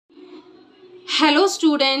Hello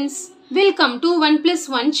students, welcome to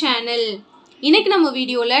 1+1 channel. இன்னைக்கு நம்ம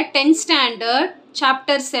வீடியோல 10th standard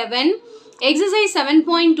chapter 7 exercise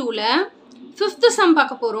 7.2 ல 5th sum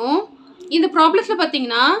பார்க்க போறோம். இந்த ப்ராப்ளத்துல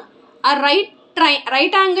பாத்தீங்கன்னா a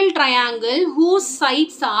right angle triangle whose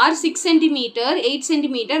sides are 6 cm, 8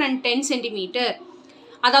 cm and 10 cm.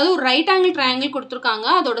 அதாவது ஒரு ரைட் ஆங்கிள் ட்ரையாங்கிள் கொடுத்திருக்காங்க,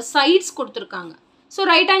 அதோட சைட்ஸ் கொடுத்திருக்காங்க. ஸோ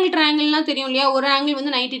ரைட் ஆங்கிள் ட்ரையாங்கிள்லாம் தெரியும் இல்லையா, ஒரு ஆங்கிள்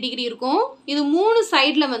வந்து 90 டிகிரி இருக்கும். இது மூணு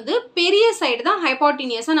சைடில் வந்து பெரிய சைடு தான்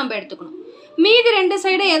ஹைபாட்டினியஸாக நம்ம எடுத்துக்கணும். மீதி ரெண்டு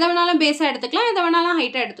சைடு எதை வேணாலும் பேஸாக எடுத்துக்கலாம், எதை வேணாலும்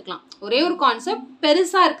ஹைட்டாக எடுத்துக்கலாம். ஒரே ஒரு கான்செப்ட்,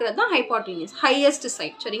 பெருசாக இருக்கிறது தான் ஹைபாட்டினியஸ், ஹையஸ்ட்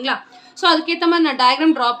சைட். சரிங்களா? ஸோ அதுக்கேற்ற மாதிரி நான்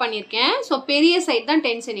டயக்ராம் ட்ரா பண்ணியிருக்கேன். ஸோ பெரிய சைட் தான்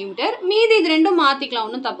 10 சென்டிமீட்டர், மீதி இது ரெண்டும் மாற்றிக்கலாம்,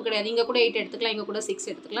 ஒன்றும் தப்பு கிடையாது. இங்கே கூட 8 எடுத்துக்கலாம், இங்கே கூட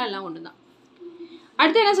 6 எடுத்துக்கலாம், எல்லாம் ஒன்று தான்.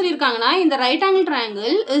 அடுத்து என்ன சொல்லியிருக்காங்கன்னா, இந்த right angle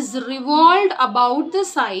triangle is ரிவால்வ்ட் about the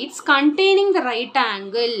sides containing the right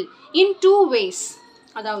angle in 2 ways.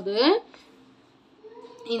 அதாவது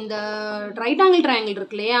இந்த ரைட் ஆங்கிள் ட்ரையாங்கிள்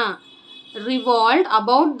இருக்கு இல்லையா, ரிவால்வ்ட்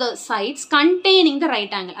about the sides containing the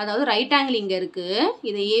right angle. அதாவது ரைட் ஆங்கிள் இங்கே இருக்கு,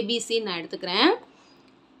 இதை ஏபிசி நான் எடுத்துக்கிறேன்.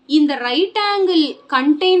 இந்த ரைட் ஆங்கிள்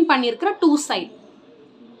கண்டெயின் பண்ணியிருக்கிற 2 சைட்,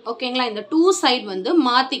 ஓகேங்களா? இந்த 2 சைட் வந்து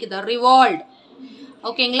மாத்திக்குது, ரிவால்வ்ட்.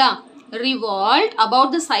 ஓகேங்களா? Revolved about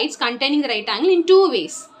the sides containing the right angle in 2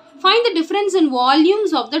 ways. Find the difference in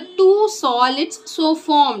volumes of the 2 solids so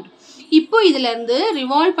formed. இப்போ இதுல இருந்து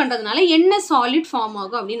ரிவால்வ் பண்றதுனால என்ன சாலிட் ஃபார்ம்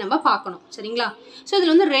ஆகும் அப்படின்னு நம்ம பார்க்கணும். சரிங்களா? ஸோ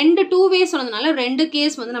இதுல வந்து 2 ways சொன்னதுனால 2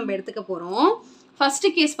 கேஸ் வந்து நம்ம எடுத்துக்க போறோம். ஃபர்ஸ்ட்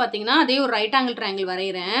கேஸ் பாத்தீங்கன்னா, அதே ஒரு ரைட் ஆங்கிள் ட்ரையாங்கிள்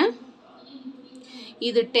வரைகிறேன்.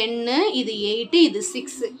 இது 10, இது 8, இது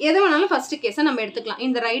 6. எதை வேணாலும் ஃபர்ஸ்ட் கேஸை நம்ம எடுத்துக்கலாம்.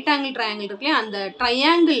 இந்த ரைட் ஆங்கிள் ட்ரையாங்கிள் இருக்குல்லையா, அந்த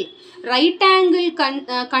ட்ரையாங்கிள் ரைட் ஆங்கிள்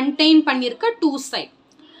கண்டெயின் பண்ணியிருக்க 2 சைட்.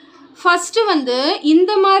 ஃபர்ஸ்ட் வந்து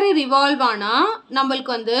இந்த மாதிரி ரிவால்வ் ஆனா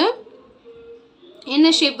நம்மளுக்கு வந்து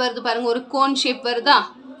என்ன ஷேப் வருது பாருங்க, ஒரு கோன் ஷேப் வருதா?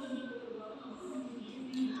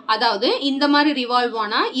 அதாவது இந்த மாதிரி ரிவால்வ்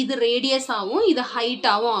ஆனா இது ரேடியஸ் ஆகும், இது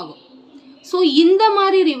ஹைட்டாகவும் ஆகும். ஸோ இந்த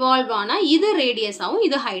மாதிரி ரிவால்வ் ஆனால் இது ரேடியஸ் ஆகும்,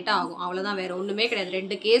 இது ஹைட்டாக ஆகும். அவ்வளோதான், வேற ஒன்றுமே கிடையாது.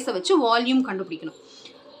 2 கேஸை வச்சு வால்யூம் கண்டுபிடிக்கணும்.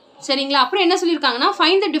 சரிங்களா? அப்புறம் என்ன சொல்லியிருக்காங்கன்னா,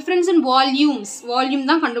 find the difference in volumes. Volume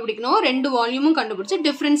தான் கண்டுபிடிக்கணும். 2 வால்யூமும் கண்டுபிடிச்சு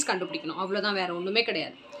டிஃப்ரென்ஸ் கண்டுபிடிக்கணும். அவ்வளோதான், வேற ஒன்றுமே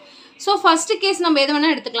கிடையாது. ஸோ ஃபர்ஸ்ட் கேஸ் நம்ம எதை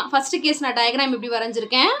வேணால் எடுத்துக்கலாம். ஃபர்ஸ்ட் கேஸ் நான் டயக்ராம் இப்படி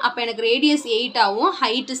வரைஞ்சிருக்கேன். அப்போ எனக்கு ரேடியஸ் 8 ஆகும்,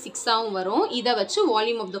 ஹைட்டு 6 ஆகும் வரும். இதை வச்சு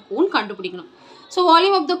வால்யூம் ஆஃப் த கோன் கண்டுபிடிக்கணும். So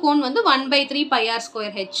volume of the cone வந்து 1/3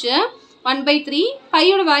 πr²h. 1/3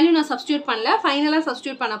 பையோட வேல்யூ நான் சப்ஸ்டியூட் பண்ணல, ஃபைனலாக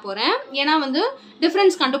சப்ஸ்டியூட் பண்ண போகிறேன். ஏன்னா வந்து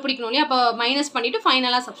டிஃப்ரென்ஸ் கண்டுபிடிக்கணும் இல்லையா, அப்போ மைனஸ் பண்ணிவிட்டு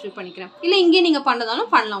ஃபைனலாக சப்ஸ்டியூட் பண்ணிக்கிறேன். இல்லை இங்கே நீங்கள்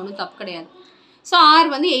பண்ணதாலும் பண்ணலாம், ஒன்றும் தப்பு கிடையாது. ஸோ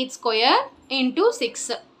ஆர் வந்து 8² ×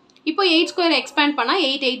 6. இப்போ 8² எக்ஸ்பேண்ட் பண்ணால்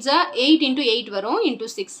 8 × 8 வரும்,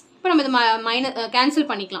 × 6. இப்போ நம்ம இது கேன்சல்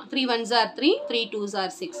பண்ணிக்கலாம். 3 1s are 3, 3 2s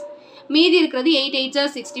are 6. மீதி இருக்கிறது 8 8s are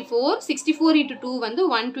 64. 64 × 2 வந்து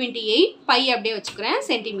 128. பை அப்படியே வச்சுக்கிறேன்,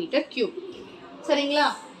 சென்டிமீட்டர் கியூப். சரிங்களா?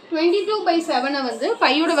 22/7 வந்து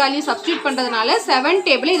பையோட வேல்யூ சப்ஸ்டியூட் பண்றதுனால 7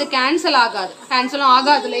 டேபிள் இது கேன்சல்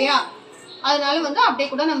ஆகாது இல்லையா, அதனால வந்து அப்படியே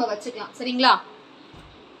கூட நம்ம வச்சுக்கலாம். சரிங்களா?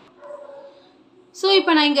 ஸோ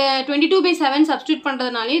இப்போ நான் இங்கே 22/7 சப்ஸ்டியூட்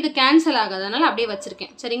பண்ணுறதுனால இது கேன்சல் ஆகாது, அதனால அப்படியே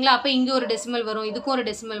வச்சிருக்கேன். சரிங்களா? அப்போ இங்கே ஒரு டெசிமல் வரும், இதுக்கும் ஒரு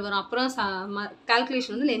டெசிமல் வரும், அப்புறம்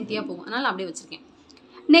கால்குலேஷன் வந்து லென்த்தியாக போகும், அதனால அப்படியே வச்சிருக்கேன்.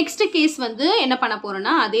 நெக்ஸ்ட் கேஸ் வந்து என்ன பண்ண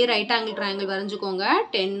போறோம்னா, அதே ரைட் ஆங்கிள் ட்ரையாங்கிள் வரைஞ்சுக்கோங்க.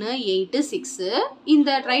 10, 8, 6. இந்த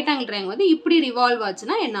ரைட் ஆங்கிள் ட்ரையாங்கிள் வந்து இப்படி ரிவால்வ்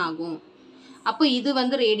ஆச்சுன்னா என்ன ஆகும்? அப்போ இது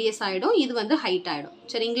வந்து ரேடியஸ் ஆகிடும், இது வந்து ஹைட் ஆகிடும்.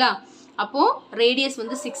 சரிங்களா? அப்போ ரேடியஸ்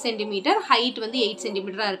வந்து 6 சென்டிமீட்டர், ஹைட் வந்து 8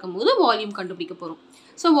 சென்டிமீட்டராக இருக்கும் போது வால்யூம் கண்டுபிடிக்க போகிறோம்.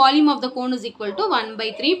 So volume of the cone is equal to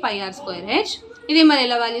 1/3 πr²h. இதே மாதிரி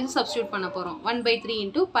எல்லா வேல்யூஸும் சப்ஸ்டியூட் பண்ண போகிறோம். 1/3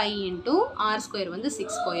 × π × r² வந்து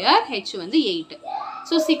 6², h வந்து 8.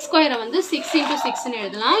 ஸோ 6² வந்து 6 × 6ன்னு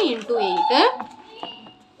எழுதலாம், × 8.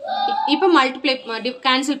 இப்போ மல்டிப்ளை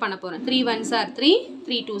கேன்சல் பண்ண போகிறேன். 3 1s are 3,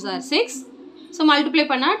 3 2s are 6. So multiply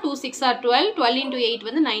பண்ணால் 2 6 are 12, 12 × 8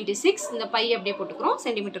 வந்து 96. இந்த பை அப்படியே போட்டுக்கிறோம்,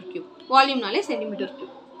 சென்டிமீட்டர் கியூப். வால்யூம்னாலே centimetre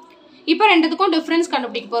cube. இப்போ ரெண்டுத்துக்கும் டிஃப்ரென்ஸ்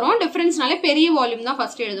கண்டுபிடிக்க போகிறோம். டிஃப்ரென்ஸ்னாலே பெரிய வால்யூம் தான்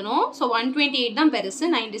ஃபர்ஸ்ட் எழுதணும். ஸோ 128 தான் பெருசு,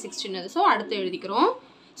 96 சின்னது. ஸோ அடுத்து எழுதிக்கிறோம்.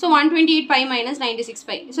 ஸோ 128 π - 96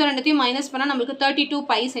 π. ஸோ ரெண்டுத்தையும் மைனஸ் பண்ணால் நம்மளுக்கு 32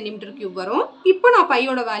 π சென்டிமீட்டர் கியூப் வரும். இப்போ நான்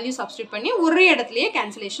பையோட வேல்யூ சப்ஸ்டியூட் பண்ணி ஒரே இடத்துலயே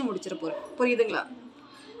கேன்சலேஷன் முடிச்சிட போகிறேன். புரியுதுங்களா?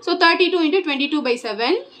 ஸோ 32 ×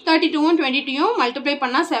 22/7, 32ம் 22யும் மல்டிப்ளை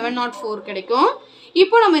பண்ணால் 704 கிடைக்கும்.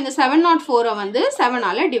 இப்போ நம்ம இந்த 704 வந்து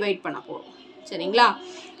 7ஆல் டிவைட் பண்ண போகிறோம். சரிங்களா?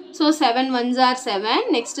 ஸோ 7 1s are 7,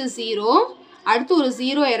 நெக்ஸ்ட் 0, அடுத்து ஒரு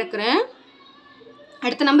 0 இறக்குறேன்,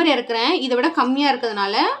 அடுத்த நம்பர் இறக்குறேன். இதை விட கம்மியாக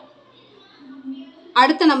இருக்கிறதுனால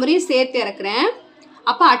அடுத்த நம்பரையும் சேர்த்து இறக்குறேன்.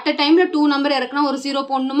 அப்போ அட் அ டைமில் 2 நம்பர் இறக்குனா ஒரு 0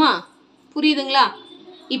 போடணுமா? புரியுதுங்களா?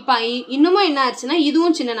 இப்போ இன்னுமும் என்ன ஆச்சுன்னா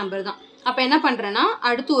இதுவும் சின்ன நம்பர் தான். அப்போ என்ன பண்ணுறேன்னா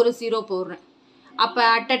அடுத்து ஒரு 0 போடுறேன். அப்போ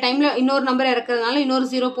அட் அ டைமில் இன்னொரு நம்பர் இறக்குறதுனால இன்னொரு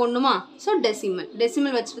 0 போடணுமா? ஸோ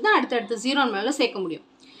டெசிமல் வச்சுட்டு தான் அடுத்தடுத்து 0 மேலே சேர்க்க முடியும்.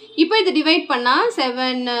 இப்போ இது டிவைட் பண்ணால்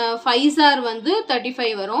 7 5s are வந்து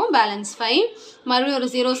 35 வரும், பேலன்ஸ் 5. மறுபடியும் ஒரு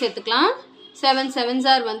 0 சேர்த்துக்கலாம். 7 7s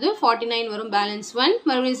are வந்து 49 வரும், பேலன்ஸ் 1.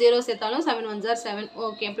 மறுபடியும் 0 சேர்த்தாலும் 7 1s are 7.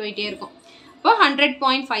 ஓகே, அப்படி போயிட்டே இருக்கும். இப்போ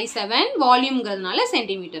 100.57 வால்யூம்ங்கிறதுனால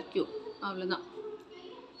சென்டிமீட்டர் கியூப். அவ்வளோதான்.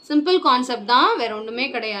 சிம்பிள் கான்செப்ட் தான், வேறு ஒன்றுமே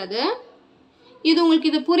கிடையாது. இது உங்களுக்கு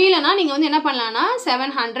இது புரியலனா நீங்கள் வந்து என்ன பண்ணலான்னா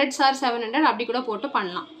 700s or 700 அப்படி கூட போட்டு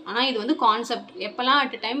பண்ணலாம். ஆனால் இது வந்து கான்செப்ட். எப்போல்லாம்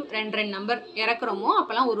அட் டைம் ரெண்டு நம்பர் இறக்குறோமோ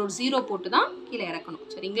அப்போல்லாம் ஒரு 0 போட்டு தான் கீழே இறக்கணும்.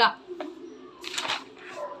 சரிங்களா?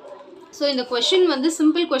 ஸோ இந்த கொஷின் வந்து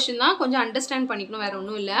சிம்பிள் கொஷின் தான், கொஞ்சம் அண்டர்ஸ்டாண்ட் பண்ணிக்கணும், வேறு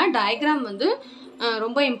ஒன்றும் இல்லை. டயக்ராம் வந்து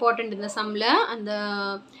ரொம்ப இம்பார்ட்டண்ட் இந்த சம்மில். அந்த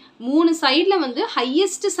 3 சைடில் வந்து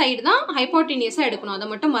ஹையஸ்ட் சைடு தான் ஹைப்போட்டெனியஸாக எடுக்கணும், அதை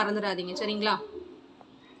மட்டும் மறந்துடாதீங்க. சரிங்களா?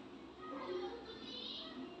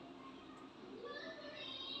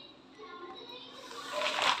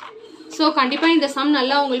 ஸோ கண்டிப்பாக இந்த சம்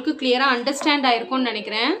நல்லா உங்களுக்கு கிளியராக அண்டர்ஸ்டாண்ட் ஆயிருக்கும்னு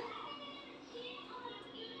நினைக்கிறேன்.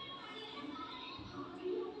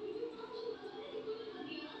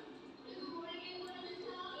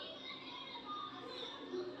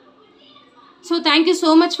 So thank you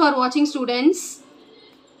so much for watching, students.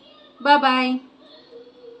 Bye bye.